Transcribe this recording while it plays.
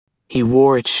He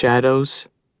wore its shadows,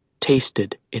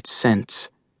 tasted its scents.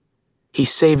 He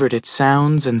savored its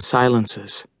sounds and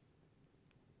silences.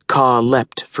 Ka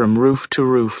leapt from roof to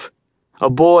roof, a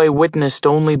boy witnessed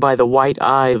only by the white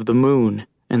eye of the moon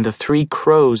and the 3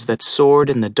 crows that soared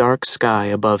in the dark sky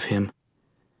above him.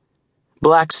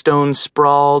 Blackstone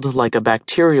sprawled like a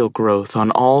bacterial growth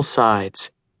on all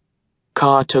sides.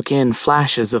 Ka took in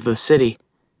flashes of the city,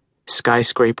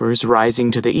 skyscrapers rising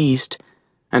to the east,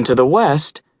 and to the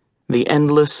west, the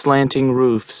endless slanting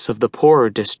roofs of the poorer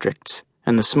districts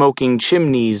and the smoking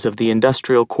chimneys of the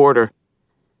industrial quarter.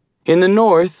 In the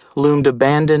north loomed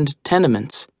abandoned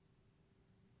tenements.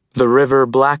 The river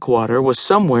Blackwater was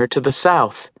somewhere to the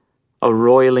south, a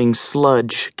roiling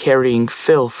sludge carrying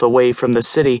filth away from the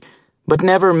city, but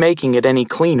never making it any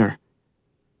cleaner.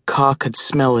 Ka could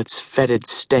smell its fetid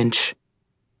stench.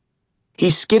 He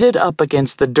skidded up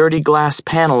against the dirty glass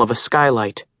panel of a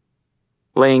skylight.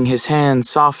 Laying his hand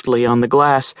softly on the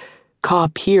glass, Ka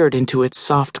peered into its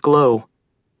soft glow.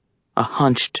 A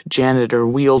hunched janitor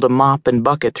wheeled a mop and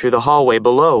bucket through the hallway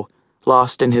below,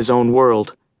 lost in his own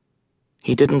world.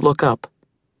 He didn't look up.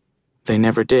 They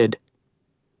never did.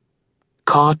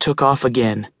 Ka took off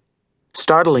again,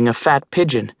 startling a fat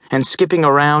pigeon and skipping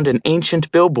around an ancient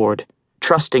billboard,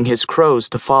 trusting his crows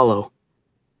to follow.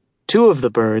 2 of the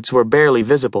birds were barely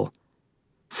visible,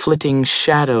 flitting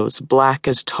shadows black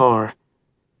as tar.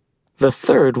 The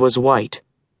 3rd was white,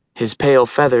 his pale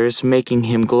feathers making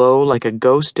him glow like a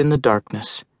ghost in the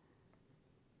darkness.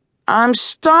 "I'm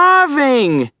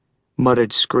starving,"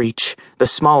 muttered Screech, the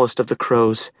smallest of the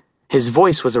crows. His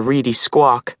voice was a reedy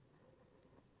squawk.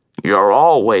 "You're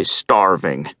always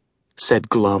starving," said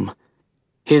Glum,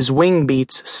 his wing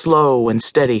beats slow and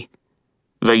steady.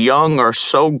 "The young are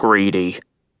so greedy."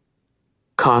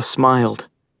 Ka smiled.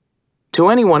 To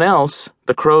anyone else,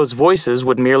 the crows' voices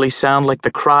would merely sound like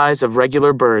the cries of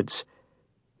regular birds.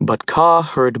 But Ka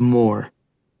heard more.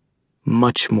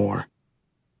 Much more.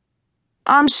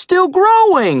 "I'm still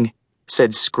growing,"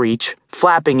 said Screech,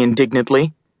 flapping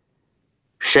indignantly.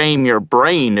 "Shame your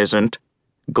brain isn't,"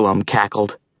 Glum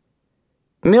cackled.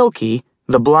 Milky,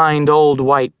 the blind old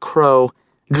white crow,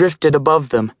 drifted above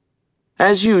them.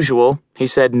 As usual, he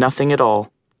said nothing at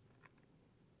all.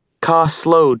 Ka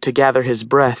slowed to gather his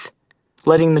breath,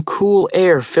 letting the cool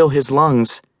air fill his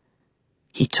lungs.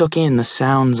 He took in the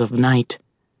sounds of night,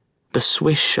 the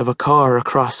swish of a car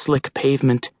across slick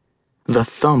pavement, the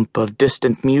thump of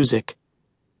distant music.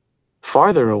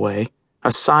 Farther away,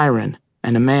 a siren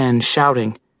and a man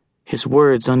shouting, his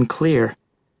words unclear.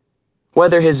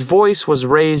 Whether his voice was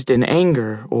raised in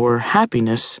anger or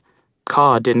happiness,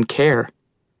 Ka didn't care.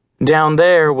 Down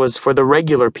there was for the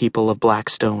regular people of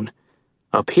Blackstone.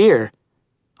 Up here,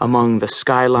 among the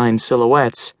skyline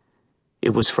silhouettes,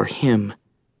 it was for him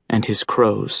and his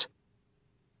crows.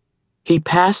 He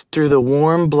passed through the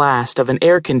warm blast of an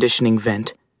air conditioning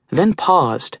vent, then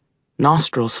paused,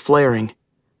 nostrils flaring.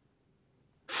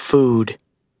 Food.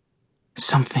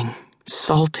 Something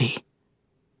salty.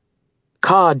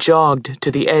 Ka jogged to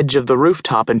the edge of the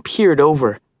rooftop and peered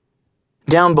over.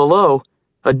 Down below,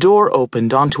 a door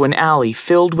opened onto an alley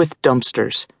filled with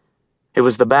dumpsters. It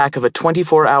was the back of a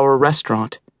 24-hour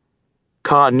restaurant.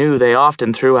 Ka knew they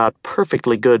often threw out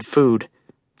perfectly good food.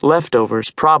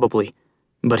 Leftovers, probably,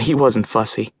 but he wasn't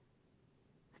fussy.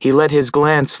 He let his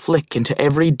glance flick into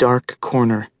every dark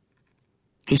corner.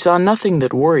 He saw nothing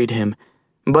that worried him,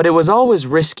 but it was always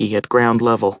risky at ground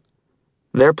level.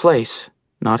 Their place,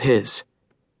 not his.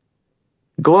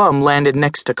 Glum landed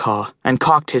next to Ka and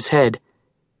cocked his head.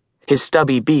 His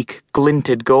stubby beak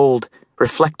glinted gold,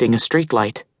 reflecting a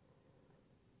streetlight.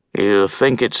 "You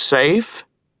think it's safe?"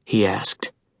 he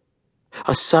asked.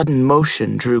 A sudden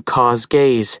motion drew Ka's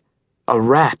gaze. A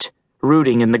rat,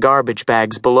 rooting in the garbage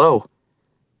bags below.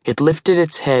 It lifted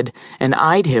its head and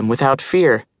eyed him without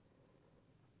fear.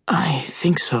 "I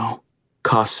think so,"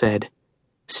 Ka said.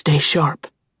 "Stay sharp."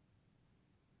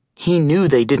 He knew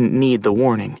they didn't need the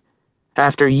warning.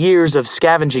 After years of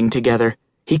scavenging together,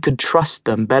 he could trust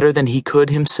them better than he could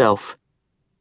himself.